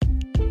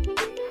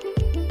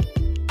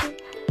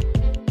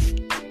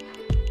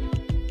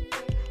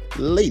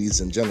Ladies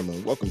and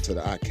gentlemen, welcome to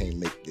the I Can't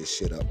Make This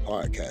Shit Up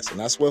podcast.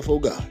 And I swear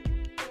for God,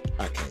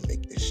 I can't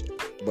make this shit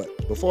up.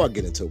 But before I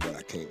get into what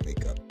I can't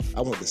make up, I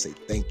want to say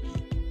thank you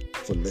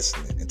for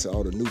listening. And to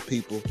all the new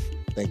people,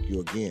 thank you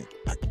again.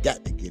 I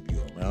got to give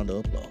you a round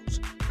of applause.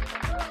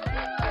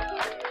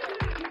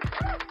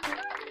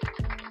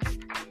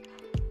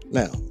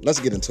 Now, let's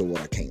get into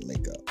what I can't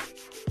make up.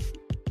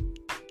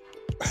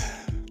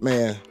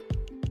 Man,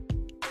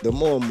 the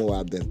more and more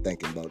I've been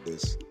thinking about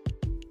this,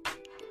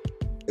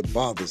 it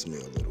bothers me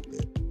a little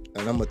bit.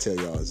 And I'm going to tell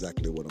y'all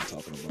exactly what I'm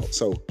talking about.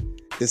 So,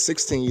 this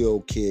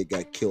 16-year-old kid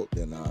got killed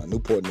in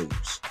Newport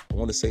News. I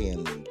want to say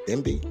in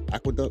Denby,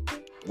 Aqueduct,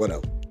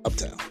 whatever,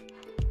 uptown.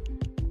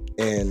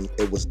 And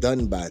it was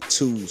done by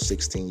two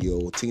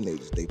 16-year-old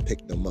teenagers. They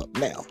picked them up.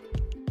 Now,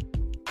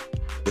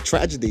 the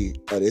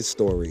tragedy of this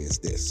story is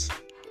this.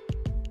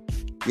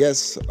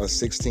 Yes, a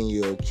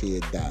 16-year-old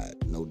kid died,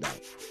 no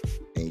doubt.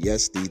 And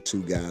yes, these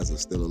two guys are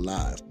still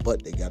alive,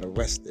 but they got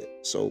arrested.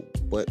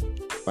 But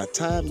by the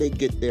time they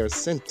get their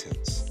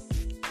sentence,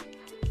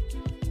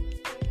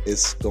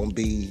 it's going to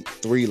be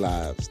 3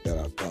 lives that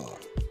are gone.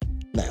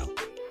 Now,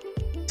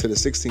 to the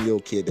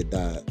 16-year-old kid that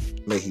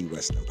died, may he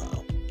rest in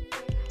power.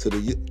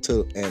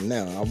 And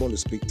now I want to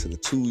speak to the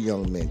 2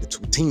 young men, the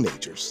 2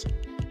 teenagers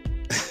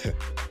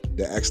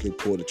that actually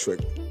pulled the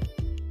trigger.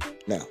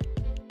 Now,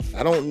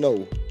 I don't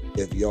know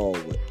if y'all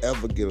would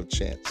ever get a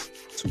chance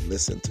to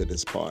listen to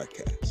this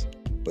podcast.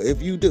 But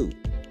if you do,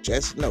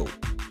 just know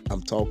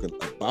I'm talking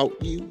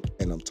about you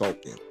and I'm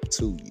talking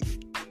to you.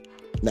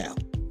 Now,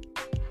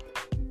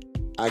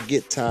 I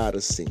get tired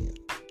of seeing,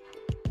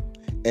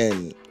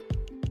 and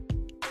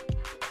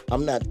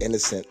I'm not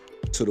innocent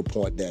to the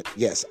point that,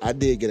 yes, I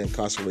did get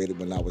incarcerated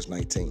when I was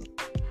 19.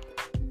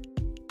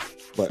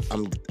 But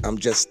I'm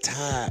just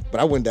tired. But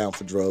I went down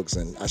for drugs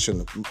and I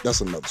shouldn't have.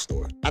 That's another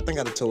story. I think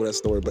I'd have told that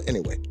story, but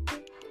anyway.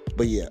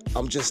 But yeah,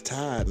 I'm just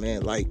tired,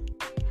 man. Like,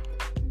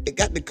 it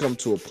got to come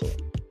to a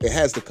point. It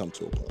has to come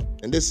to a point.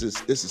 And this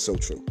is so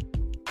true.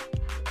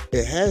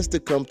 It has to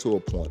come to a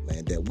point,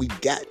 man, that we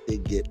got to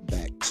get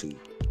back to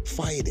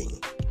fighting.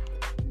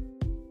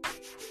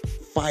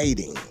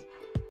 Fighting.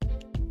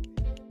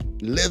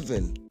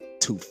 Living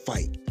to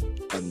fight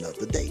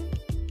another day.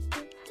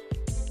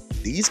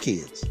 These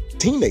kids,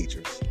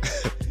 teenagers,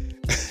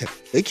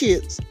 they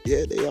kids.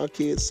 Yeah, they are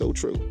kids, so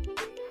true.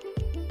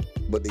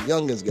 But the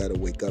youngins got to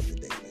wake up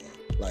today,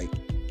 man. Like,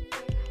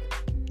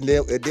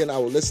 and then I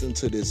was listening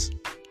to this,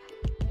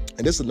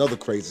 and this is another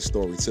crazy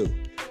story too.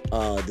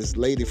 This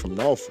lady from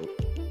Norfolk,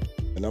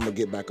 and I'm gonna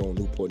get back on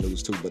Newport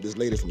News too, but this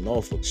lady from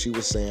Norfolk, she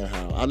was saying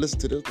how, I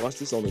listened to this, watch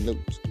this on the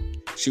news.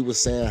 She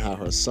was saying how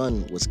her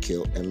son was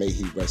killed, and may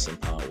he rest in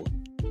power.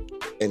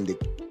 And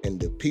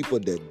the people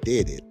that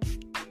did it,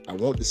 I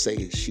want to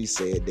say she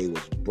said they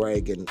was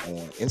bragging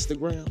on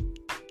Instagram.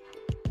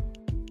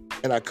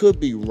 And I could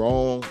be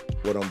wrong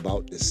what I'm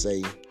about to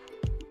say,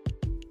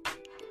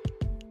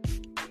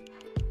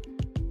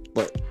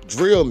 but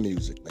drill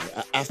music,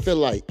 man, I feel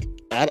like,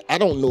 I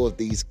don't know if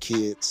these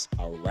kids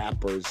are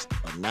rappers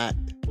or not,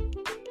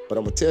 but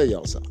I'm going to tell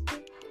y'all something.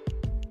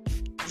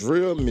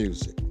 Drill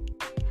music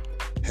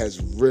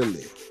has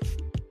really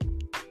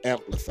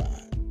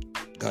amplified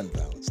gun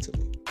violence to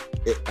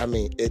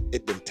me.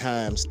 It been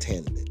times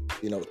 10,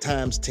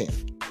 times 10.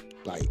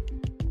 Like,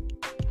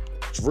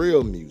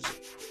 drill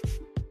music.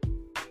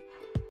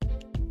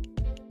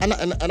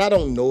 And I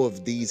don't know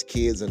if these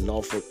kids in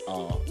Norfolk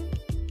are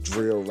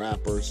drill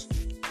rappers,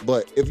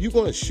 but if you're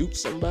going to shoot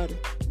somebody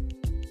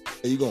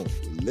and you're going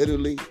to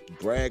literally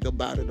brag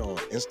about it on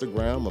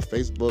Instagram or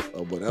Facebook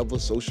or whatever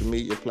social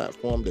media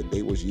platform that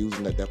they was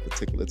using at that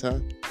particular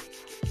time,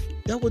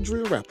 that's what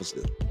drill rappers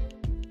do.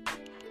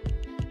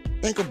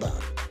 Think about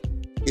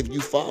it. If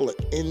you follow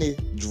any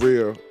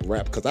drill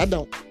rap, because I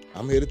don't,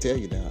 I'm here to tell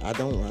you now, I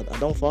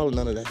don't follow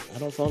none of that. I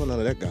don't follow none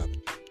of that garbage.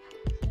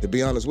 To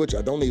be honest with you,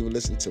 I don't even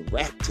listen to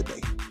rap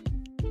today.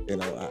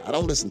 I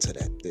don't listen to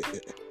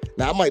that.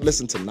 Now, I might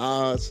listen to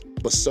Nas,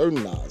 but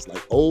certain Nas,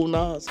 like old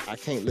Nas, I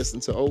can't listen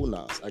to old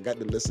Nas. I got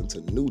to listen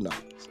to new Nas.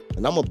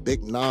 And I'm a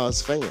big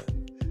Nas fan.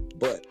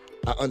 But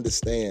I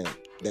understand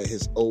that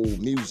his old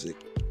music,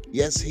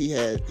 yes, he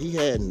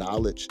had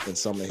knowledge in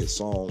some of his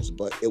songs,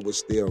 but it was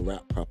still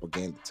rap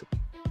propaganda to me.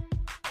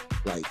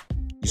 Like,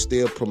 you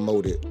still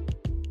promoted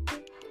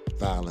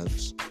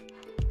violence,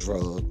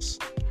 drugs,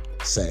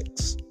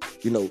 sex.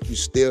 You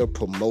still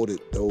promoted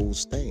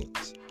those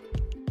things.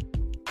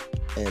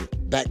 And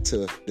back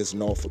to this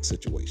Norfolk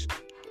situation.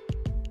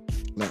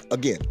 Now,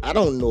 again, I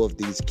don't know if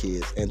these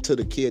kids, and to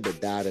the kid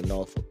that died in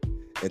Norfolk,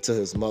 and to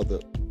his mother,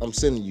 I'm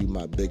sending you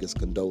my biggest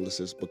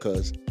condolences,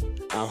 because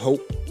I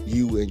hope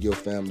you and your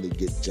family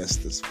get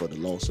justice for the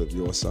loss of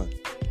your son.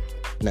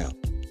 Now,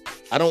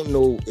 I don't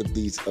know if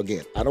these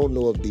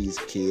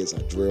kids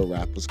are drill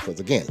rappers, because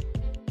again,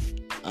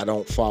 I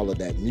don't follow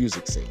that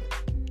music scene.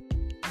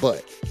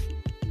 But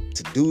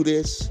to do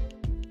this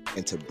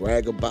and to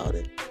brag about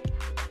it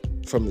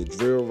from the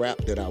drill rap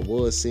that I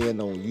was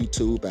seeing on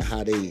YouTube and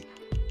how they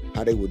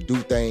how they would do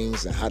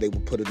things and how they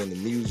would put it in the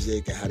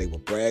music and how they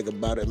would brag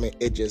about it, man,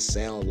 it just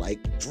sounds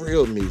like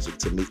drill music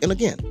to me. And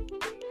again,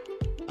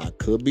 I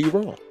could be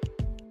wrong.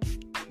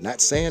 Not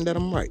saying that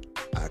I'm right.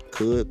 I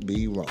could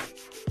be wrong.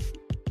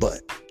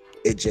 But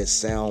it just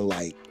sounds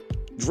like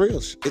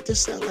drills. It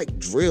just sounds like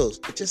drills.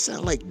 It just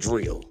sounds like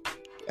drill.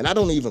 And I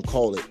don't even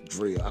call it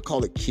drill. I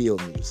call it kill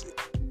music.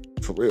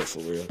 For real, for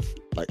real.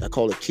 Like, I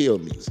call it kill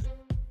music.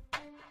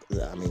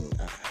 I mean,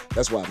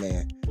 that's why,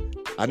 man,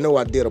 I know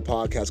I did a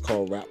podcast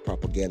called Rap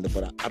Propaganda,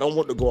 but I don't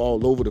want to go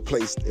all over the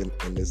place in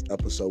this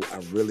episode. I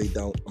really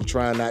don't. I'm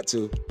trying not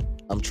to.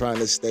 I'm trying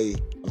to steady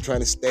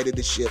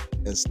the ship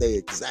and stay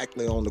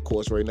exactly on the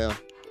course right now.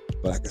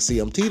 But I can see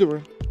I'm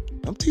teetering.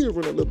 I'm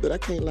teetering a little bit. I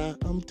can't lie.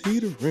 I'm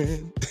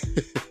teetering.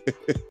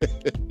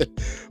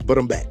 But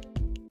I'm back.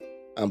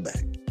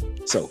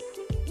 So,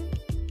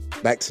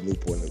 back to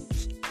Newport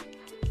News.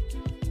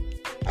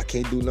 I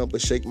can't do nothing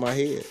but shake my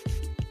head.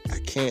 I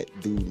can't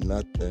do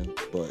nothing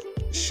but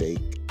shake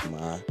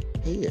my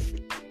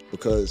head.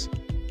 Because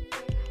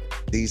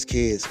these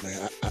kids,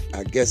 man,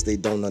 I guess they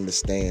don't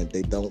understand.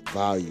 They don't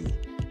value.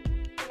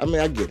 I mean,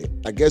 I get it.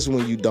 I guess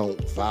when you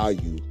don't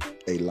value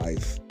a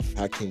life,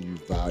 how can you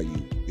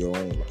value your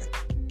own life?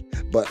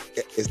 But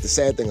it's the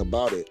sad thing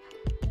about it.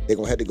 They're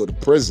going to have to go to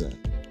prison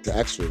to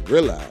actually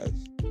realize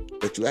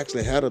that you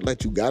actually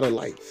you got a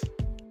life.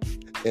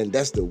 And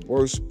that's the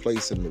worst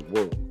place in the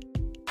world.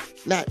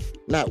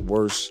 Not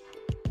worse.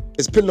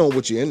 It's depending on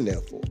what you're in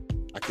there for.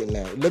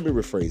 Let me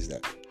rephrase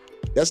that.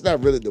 That's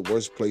not really the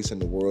worst place in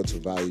the world to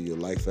value your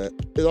life at.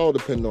 It all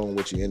depends on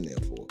what you're in there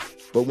for.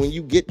 But when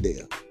you get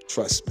there,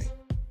 trust me,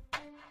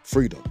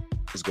 freedom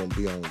is going to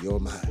be on your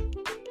mind.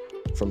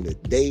 From the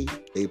day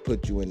they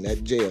put you in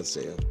that jail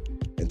cell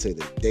until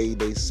the day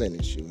they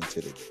sentence you,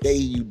 until the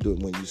day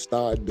when you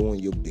start doing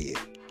your bid,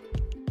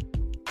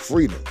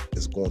 freedom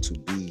is going to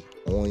be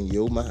on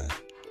your mind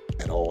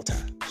at all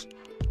times.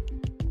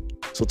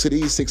 So to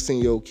these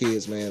 16-year-old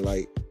kids, man,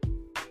 like,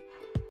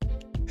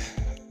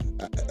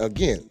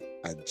 again,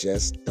 I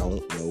just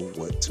don't know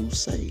what to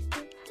say.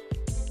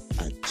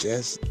 I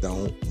just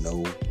don't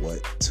know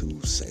what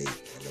to say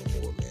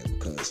anymore, man,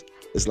 because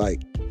it's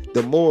like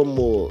the more and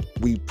more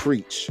we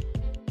preach,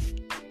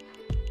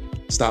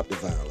 stop the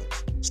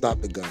violence,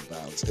 stop the gun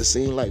violence, it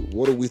seems like,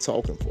 what are we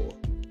talking for?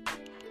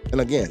 And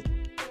again,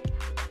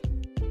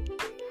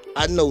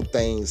 I know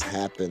things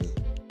happen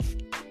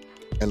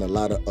in a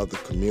lot of other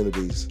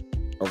communities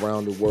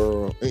around the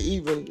world, and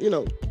even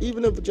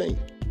in Virginia.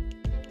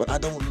 But I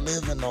don't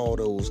live in all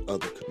those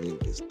other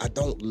communities. I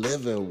don't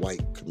live in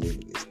white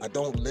communities. I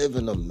don't live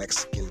in a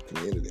Mexican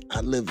community.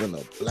 I live in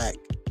a black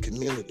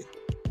community.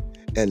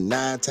 And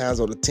 9 times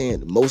out of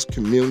 10, most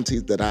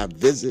communities that I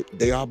visit,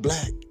 they are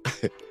black.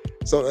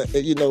 So,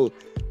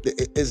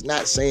 it's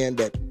not saying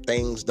that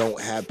things don't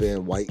happen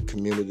in white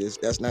communities.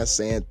 That's not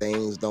saying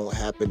things don't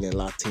happen in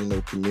Latino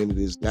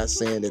communities. Not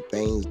saying that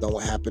things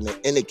don't happen in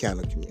any kind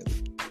of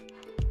community.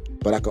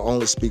 But I can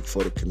only speak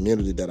for the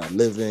community that I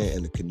live in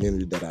and the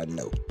community that I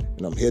know.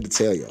 And I'm here to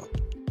tell y'all,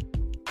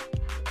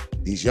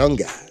 these young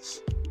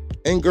guys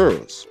and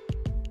girls,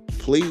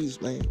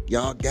 please, man,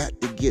 y'all got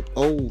to get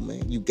old,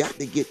 man. You got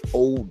to get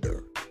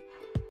older.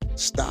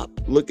 Stop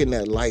looking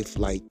at life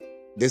like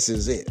this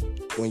is it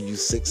when you're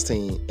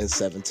 16 and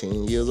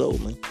 17 years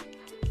old, man.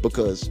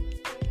 Because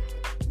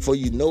for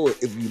you know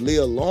it, if you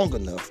live long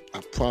enough, I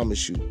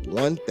promise you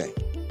one thing.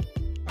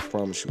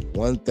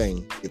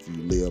 If you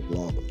live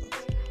long enough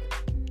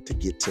to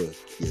get to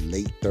your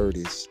late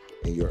 30s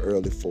and your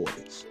early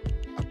 40s,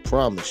 I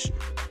promise you,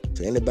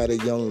 to anybody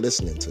young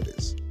listening to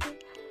this,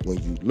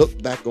 when you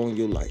look back on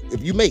your life,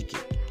 if you make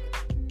it,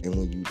 and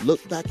when you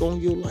look back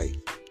on your life,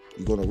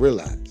 you're going to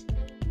realize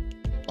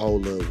all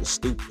of it was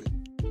stupid.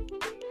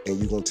 And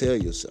you're going to tell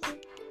yourself,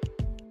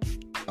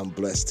 I'm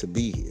blessed to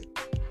be here.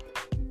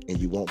 And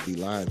you won't be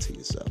lying to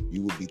yourself.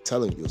 You will be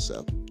telling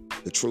yourself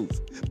the truth.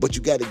 But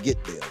you got to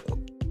get there, though.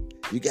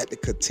 You got to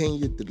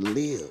continue to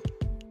live.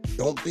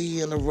 Don't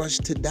be in a rush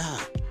to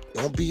die.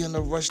 Don't be in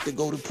a rush to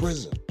go to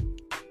prison.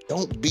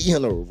 Don't be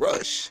in a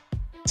rush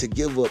to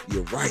give up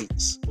your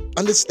rights.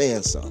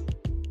 Understand something,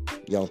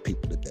 young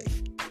people today.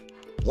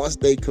 Once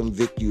they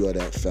convict you of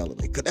that felony,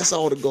 because that's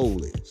all the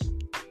goal is,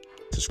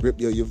 to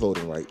strip you of your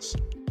voting rights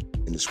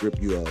and to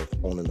strip you of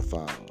owning a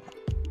firearm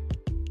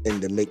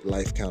and to make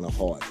life kind of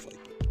hard for you.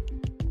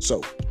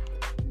 So,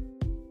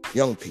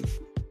 young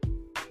people,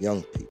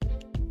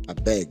 I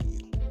beg you,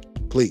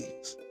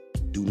 please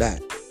do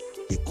not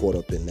get caught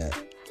up in that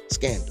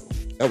scandal.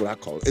 That's what I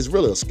call it. It's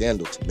really a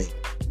scandal to me.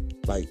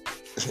 Like,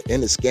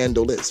 and it's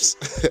scandalous.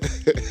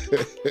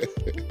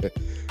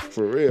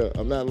 For real,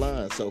 I'm not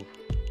lying. So,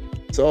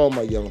 to all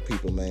my young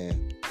people,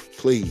 man,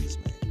 please,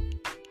 man,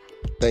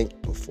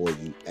 think before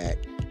you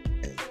act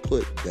and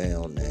put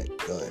down that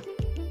gun.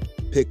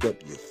 Pick up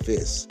your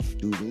fist.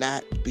 Do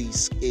not be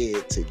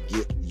scared to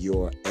get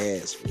your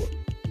ass whooped.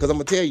 Because I'm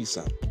going to tell you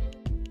something.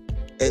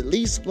 At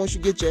least once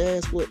you get your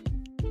ass whooped,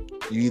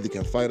 you either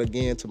can fight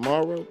again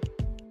tomorrow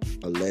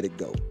or let it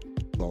go.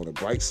 But on the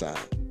bright side,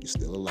 you're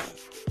still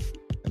alive.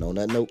 And on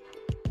that note,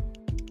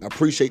 I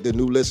appreciate the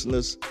new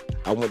listeners.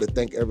 I want to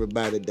thank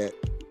everybody that,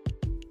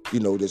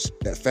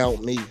 that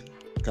found me.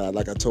 Cause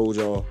like I told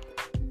y'all,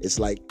 it's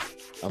like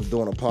I'm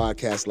doing a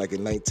podcast like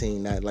in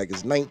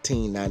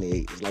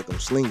 1998. It's like I'm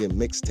slinging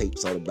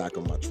mixtapes on the back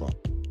of my trunk.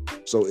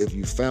 So if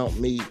you found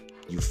me,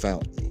 you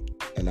found me.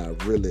 And I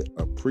really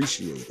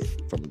appreciate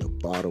it from the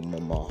bottom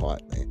of my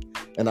heart, man.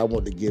 And I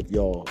want to give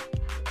y'all,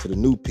 to the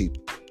new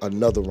people,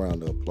 another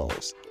round of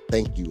applause.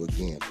 Thank you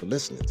again for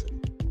listening to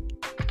me.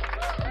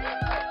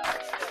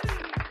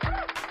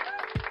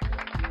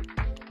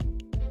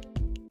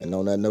 And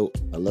on that note,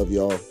 I love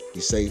y'all. Be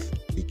safe.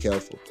 Be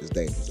careful. It's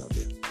dangerous out there.